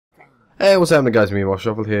Hey, what's happening guys, me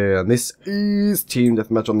Morph here, and this is Team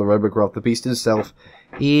Deathmatch on the Robocraft. The beast himself,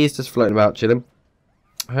 he's just floating about chilling.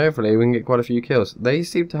 Hopefully we can get quite a few kills. They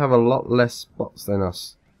seem to have a lot less spots than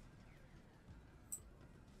us,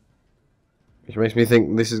 which makes me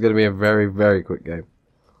think this is going to be a very, very quick game.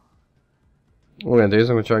 What we're going to do is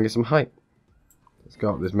I'm going to try and get some height. Let's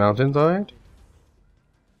go up this mountain side.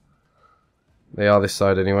 They are this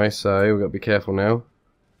side anyway, so we've got to be careful now.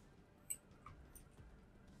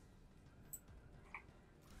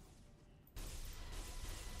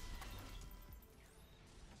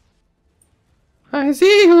 I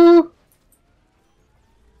see you!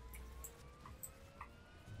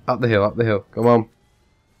 Up the hill, come on.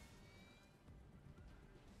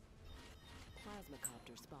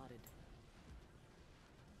 Plasmacopter spotted.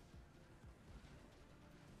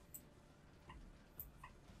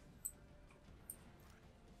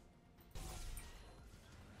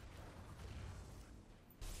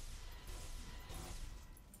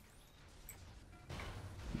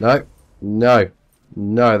 No, no.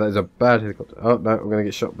 No, that is a bad helicopter. Oh no, I'm going to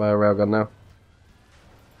get shot by a railgun now.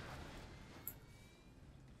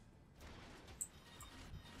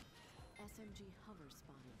 SMG hover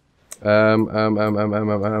spotted.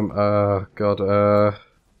 God, I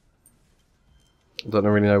don't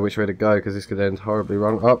really know which way to go because this could end horribly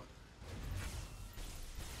wrong. Up.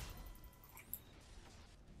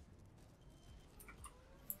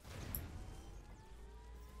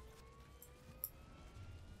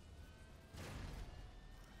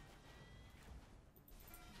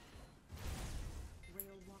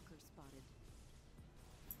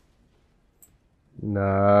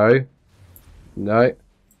 No. No.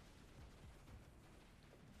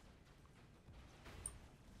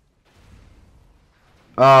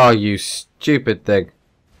 Oh, you stupid thing.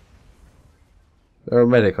 There's a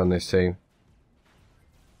medic on this team.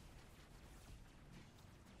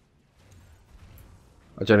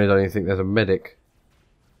 I generally don't even think there's a medic.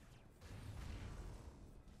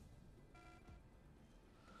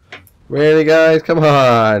 Really, guys? Come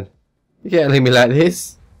on. You can't leave me like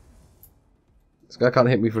this. This guy can't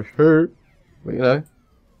hit me for sure. But, you know.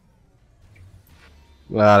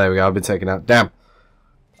 Ah, there we go. I've been taken out. Damn.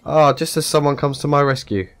 Oh, just as someone comes to my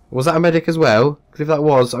rescue. Was that a medic as well? Because if that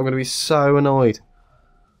was, I'm going to be so annoyed.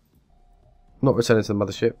 Not returning to the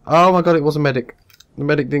mothership. Oh my god, it was a medic. The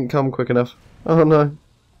medic didn't come quick enough. Oh no.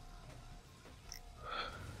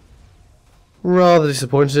 Rather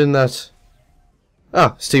disappointed in that.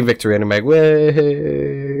 Ah, it's team victory anyway.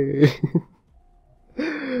 Way.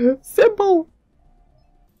 Simple.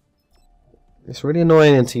 It's really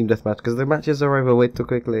annoying in team deathmatch because the matches are over way too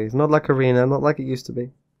quickly. It's not like arena, not like it used to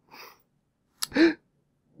be. I'm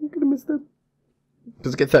gonna miss them.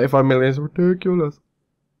 Just get 35 million is ridiculous.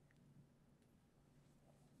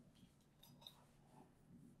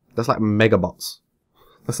 That's like megabots.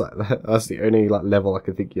 That's the only like level I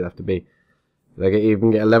could think you'd have to be. Did I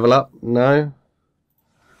even get a level up? No.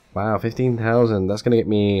 Wow, 15,000. That's gonna get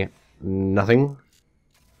me nothing.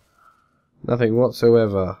 Nothing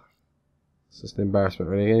whatsoever. It's just an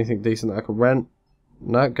embarrassment, really. Anything decent that I could rent?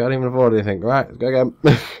 No, can't even afford anything. Right, let's go again.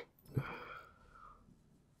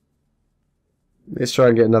 Let's try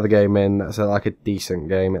and get another game in that's like a decent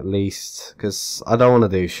game at least. Because I don't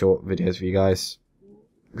want to do short videos for you guys.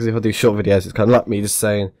 Because if I do short videos, it's kind of like me just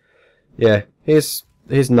saying, yeah, here's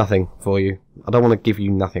nothing for you. I don't want to give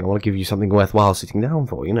you nothing. I want to give you something worthwhile sitting down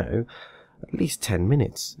for, you know. At least 10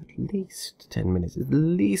 minutes. At least 10 minutes. At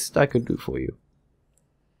least I could do for you.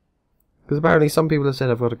 Because apparently some people have said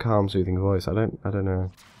I've got a calm, soothing voice. I don't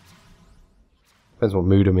know. Depends what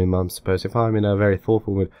mood I'm in, I suppose. If I'm in a very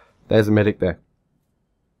thoughtful mood, there's a medic there.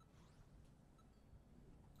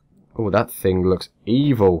 Oh, that thing looks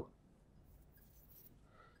evil.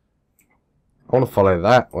 I want to follow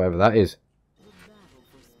that, whatever that is. The battle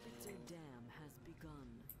for Spitzer Dam has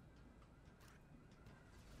begun.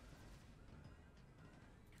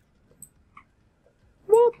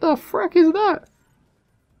 What the frack is that?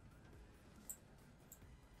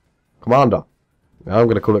 Commander. Now I'm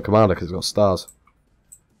going to call it Commander because it's got stars.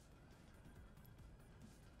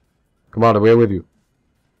 Commander, we're with you.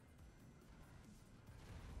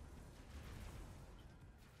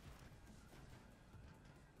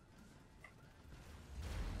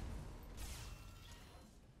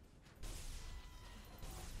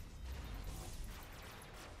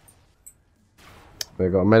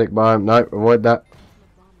 They've got a medic by him. No, avoid that.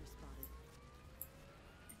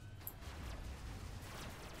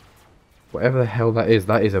 Whatever the hell that is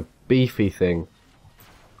a beefy thing.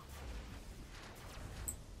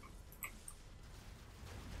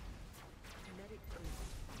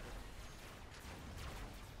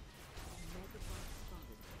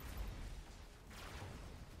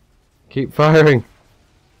 Keep firing.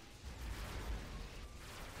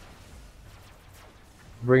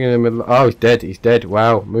 Bringing him in. Oh, he's dead. He's dead.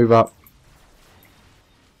 Wow. Move up.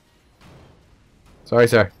 Sorry,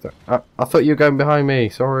 sir. I thought you were going behind me.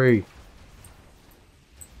 Sorry.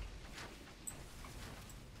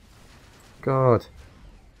 God.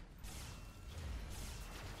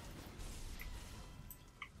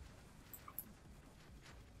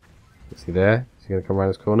 Is he there? Is he going to come around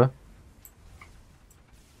this corner?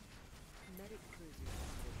 Medic cruiser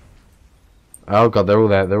Oh god, they're all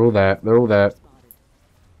there. They're all there. They're all there. spotted.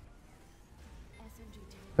 SMG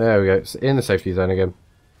tank There we go. It's in the safety zone again.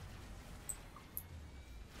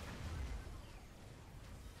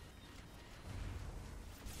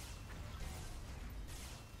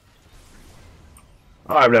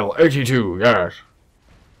 I'm level 82, yes.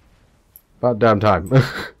 About damn time.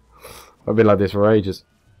 I've been like this for ages.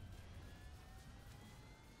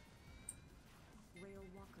 rail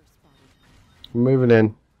walker spotted. Moving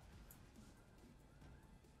in.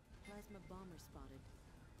 Plasma bomber spotted.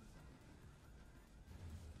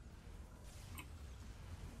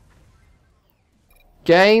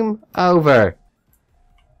 Game over.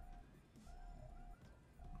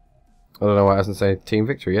 I don't know why it hasn't said team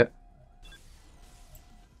victory yet.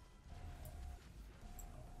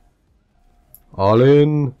 All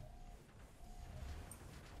in.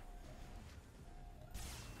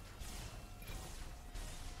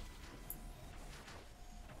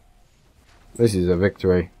 This is a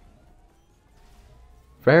victory.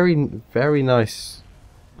 Very, very nice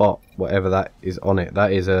bot, whatever that is on it.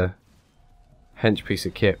 That is a hench piece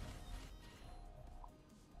of kit.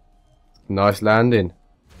 Nice landing.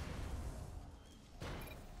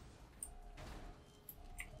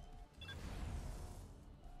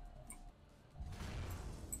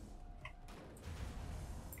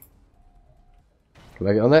 Can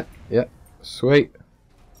I get on that? Yeah. Sweet.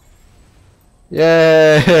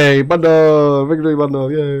 Yay! Bundle! Victory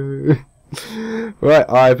bundle! Yay! Right,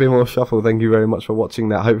 I've been Morph Shuffle. Thank you very much for watching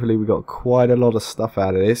that. Hopefully we got quite a lot of stuff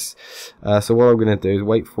out of this. So what I'm going to do is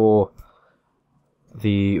wait for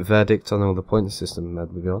the verdict on all the point system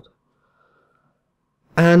that we got.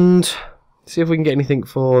 And see if we can get anything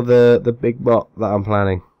for the big bot that I'm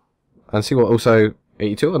planning. And see what also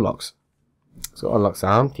 82 unlocks. So unlock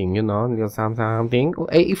something, you know, something. Oh,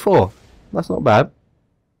 84. That's not bad.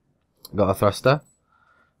 Got a thruster,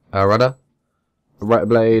 a rudder, a right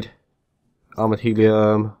blade, armored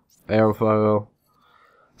helium, aerofoil.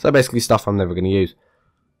 So basically stuff I'm never going to use.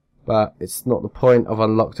 But it's not the point. I've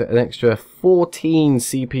unlocked an extra 14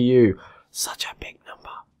 CPU. Such a big number.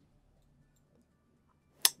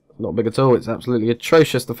 Not big at all. It's absolutely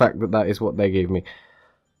atrocious the fact that that is what they gave me.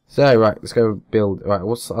 So, right, let's go build. Right,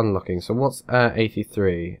 what's unlocking? So, what's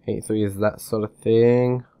 83? 83 is that sort of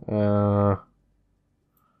thing.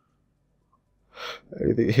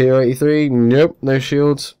 Anything here, 83? Nope, no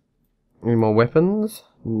shields. Any more weapons?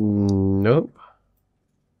 Nope.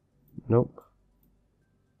 Nope.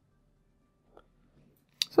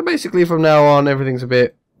 So, basically, from now on, everything's a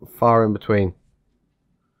bit far in between.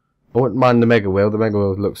 I wouldn't mind the Mega Wheel. The Mega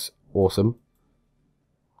Wheel looks awesome.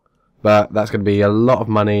 But that's going to be a lot of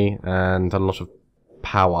money and a lot of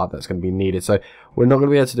power that's going to be needed. So we're not going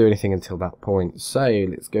to be able to do anything until that point. So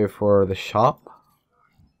let's go for the sharp.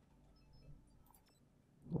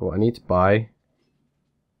 What I need to buy.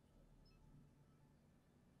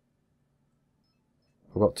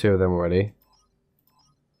 I've got 2 of them already.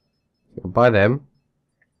 I'll buy them.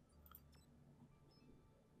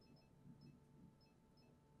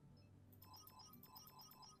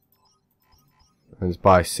 And just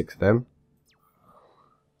buy 6 of them.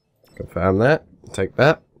 Confirm that. Take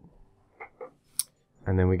that.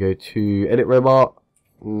 And then we go to edit robot.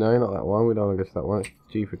 No, not that one. We don't want to go to that one. It's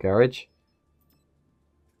G for garage.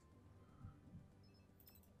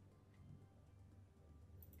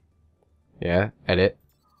 Yeah, edit.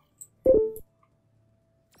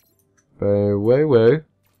 Whoa, whoa, whoa.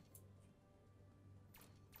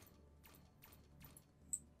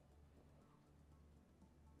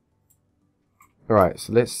 Alright,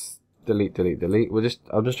 so let's delete.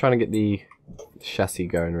 I'm just trying to get the chassis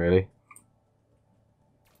going, really.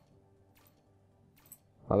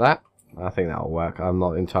 Like that? I think that'll work. I'm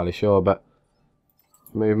not entirely sure, but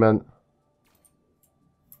movement.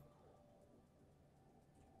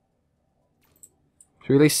 Should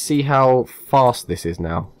we at least see how fast this is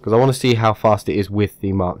now? Because I want to see how fast it is with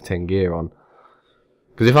the Mark 10 gear on.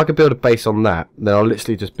 Because if I could build a base on that, then I'll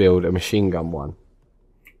literally just build a machine gun one.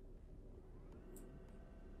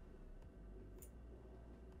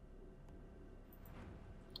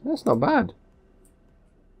 That's not bad.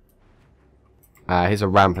 Here's a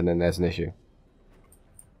ramp and then there's an issue.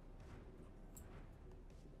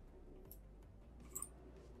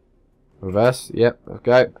 reverse. Yep, let's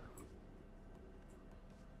go.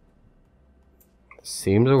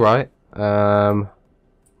 Seems alright.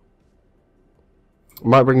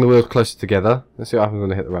 Might bring the wheels closer together. Let's see what happens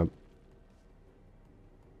when I hit the ramp.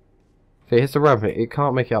 If it hits the ramp, it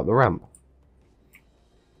can't make it up the ramp.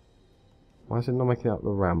 Why is it not making it up the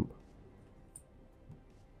ramp?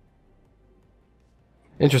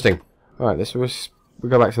 Interesting. Alright, we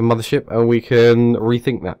go back to the mothership and we can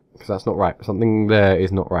rethink that. Because that's not right. Something there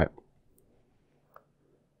is not right.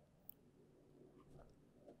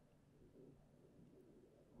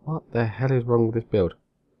 What the hell is wrong with this build?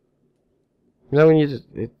 You know when you just...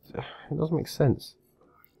 It doesn't make sense.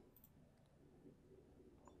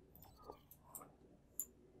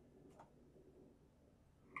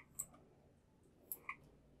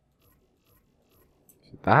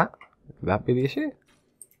 That? Could that be the issue?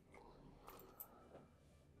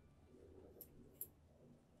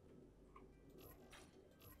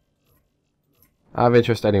 Out of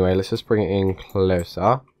interest anyway, let's just bring it in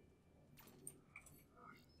closer.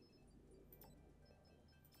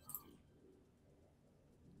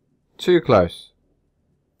 Too close.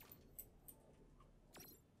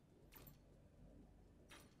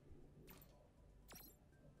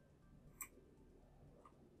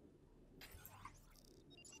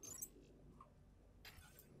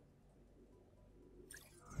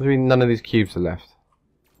 What do you mean none of these cubes are left?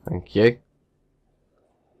 Thank you.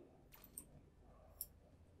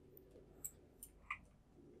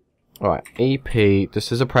 Alright, EP,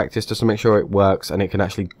 just as a practice, just to make sure it works and it can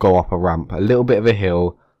actually go up a ramp. A little bit of a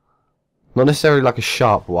hill. Not necessarily like a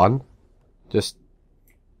sharp one. Just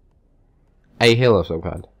a hill of some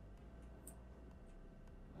kind.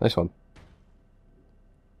 Nice one.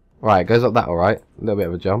 Right, it goes up that alright. A little bit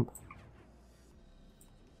of a jump.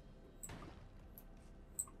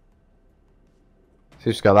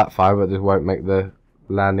 Seems to go that far, but this won't make the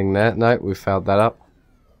landing there. No, we've failed that up.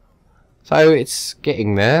 So it's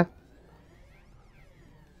getting there.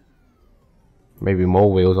 Maybe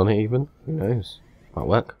more wheels on it even. Who knows? Might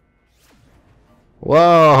work.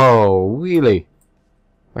 Whoa! Wheelie!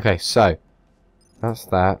 Okay, so that's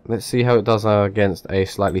that. Let's see how it does against a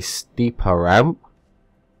slightly steeper ramp.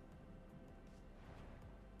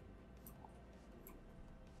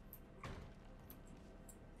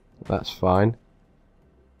 That's fine.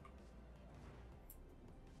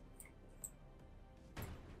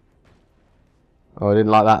 Oh, I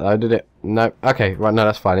didn't like that though, did it? No. Okay, right, no,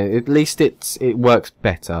 that's fine. At least it works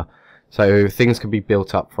better. So things can be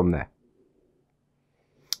built up from there.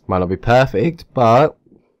 Might not be perfect, but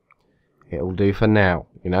it'll do for now,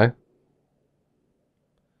 you know?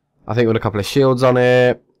 I think with a couple of shields on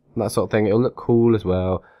it, that sort of thing, it'll look cool as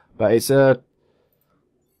well. But it's a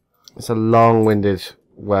long-winded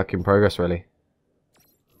work in progress, really.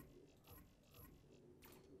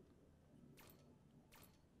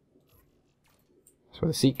 That's where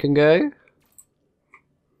the seat can go.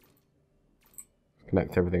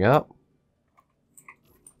 Connect everything up.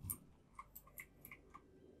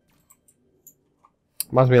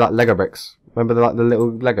 Reminds me of like Lego bricks. Remember the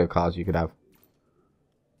little Lego cars you could have?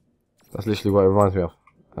 That's literally what it reminds me of.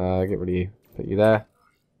 Get rid of you. Put you there.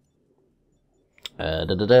 Da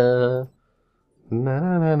da da. Na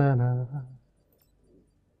na na na na.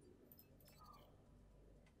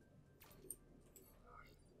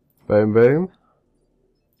 Boom boom.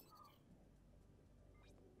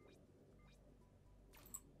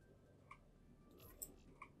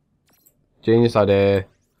 Genius idea.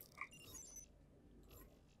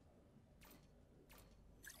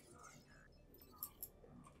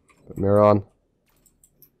 Put mirror on.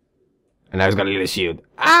 And now he's got a little shield.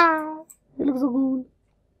 Ah! It looks so cool.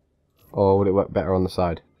 Or would it work better on the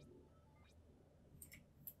side?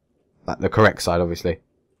 Like the correct side, obviously.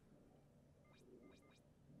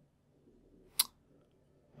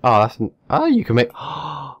 Oh, that's an... Oh, you can make...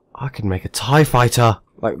 I can make a TIE fighter!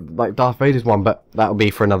 Like Darth Vader's one, but that'll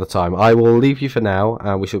be for another time. I will leave you for now,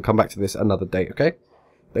 and we shall come back to this another day, okay?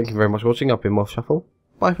 Thank you very much for watching. I've been Morph Shuffle.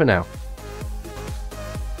 Bye for now.